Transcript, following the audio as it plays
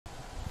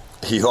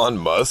Elon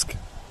Musk?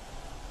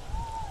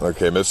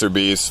 Okay,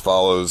 MrBeast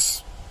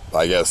follows,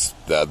 I guess,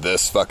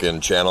 this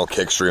fucking channel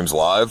Kickstreams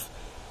Live.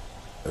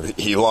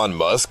 Elon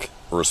Musk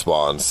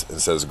responds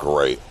and says,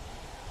 great.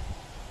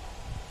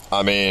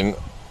 I mean,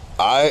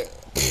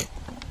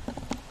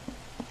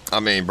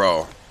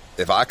 bro,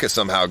 if I could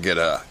somehow get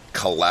a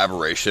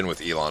collaboration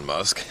with Elon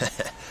Musk,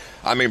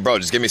 I mean, bro,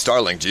 just give me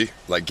Starlink, G.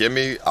 Like,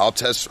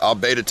 I'll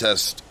beta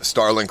test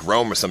Starlink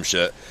Rome or some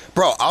shit.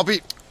 Bro,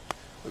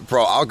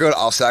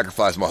 I'll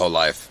sacrifice my whole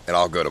life and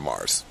I'll go to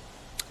Mars.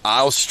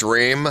 I'll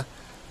stream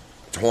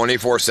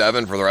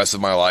 24/7 for the rest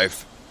of my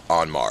life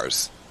on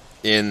Mars.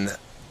 In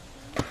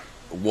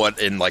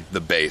like the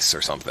base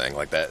or something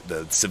like that,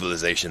 the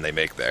civilization they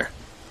make there.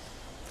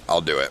 I'll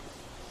do it.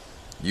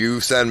 You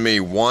send me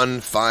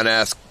one fine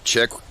ass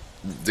chick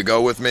to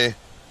go with me,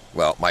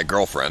 well, my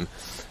girlfriend,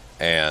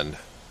 and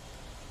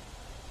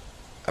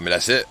I mean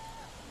that's it.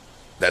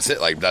 That's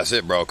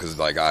it, bro. Because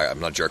like I'm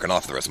not jerking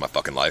off the rest of my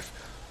fucking life.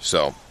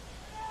 So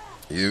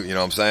you know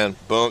what I'm saying?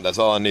 Boom. That's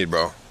all I need,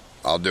 bro.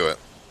 I'll do it.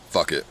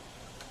 Fuck it.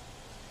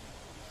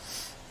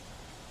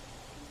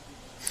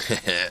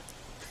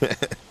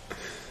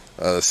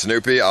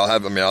 Snoopy, I'll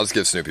just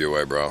give Snoopy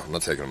away, bro. I'm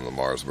not taking him to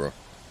Mars, bro.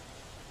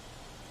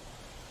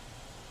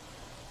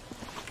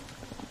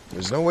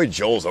 There's no way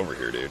Joel's over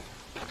here, dude.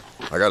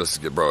 I gotta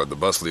get, bro, the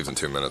bus leaves in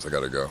 2 minutes. I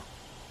gotta go.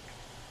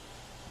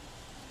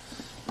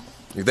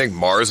 You think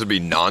Mars would be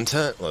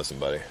non-tent? Listen,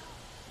 buddy.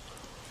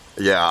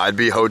 Yeah, I'd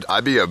be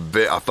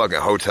a fucking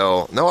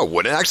hotel. No, I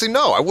wouldn't. Actually,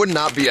 no, I would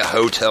not be a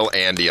hotel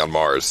Andy on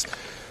Mars.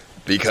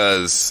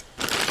 Because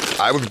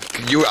I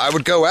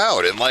would go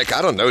out and, like,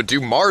 I don't know, do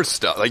Mars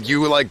stuff. Like,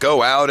 you would, like,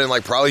 go out and,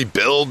 like, probably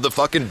build the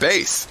fucking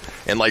base.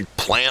 And, like,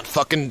 plant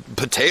fucking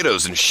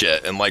potatoes and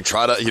shit. And, like,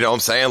 try to, you know what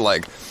I'm saying?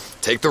 Like,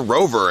 take the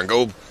rover and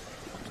go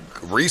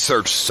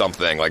research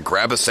something. Like,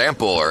 grab a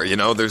sample or, you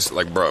know, there's,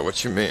 like, bro,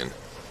 what you mean?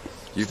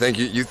 You think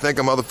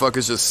a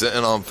motherfucker's just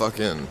sitting on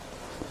fucking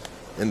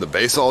in the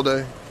base all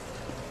day?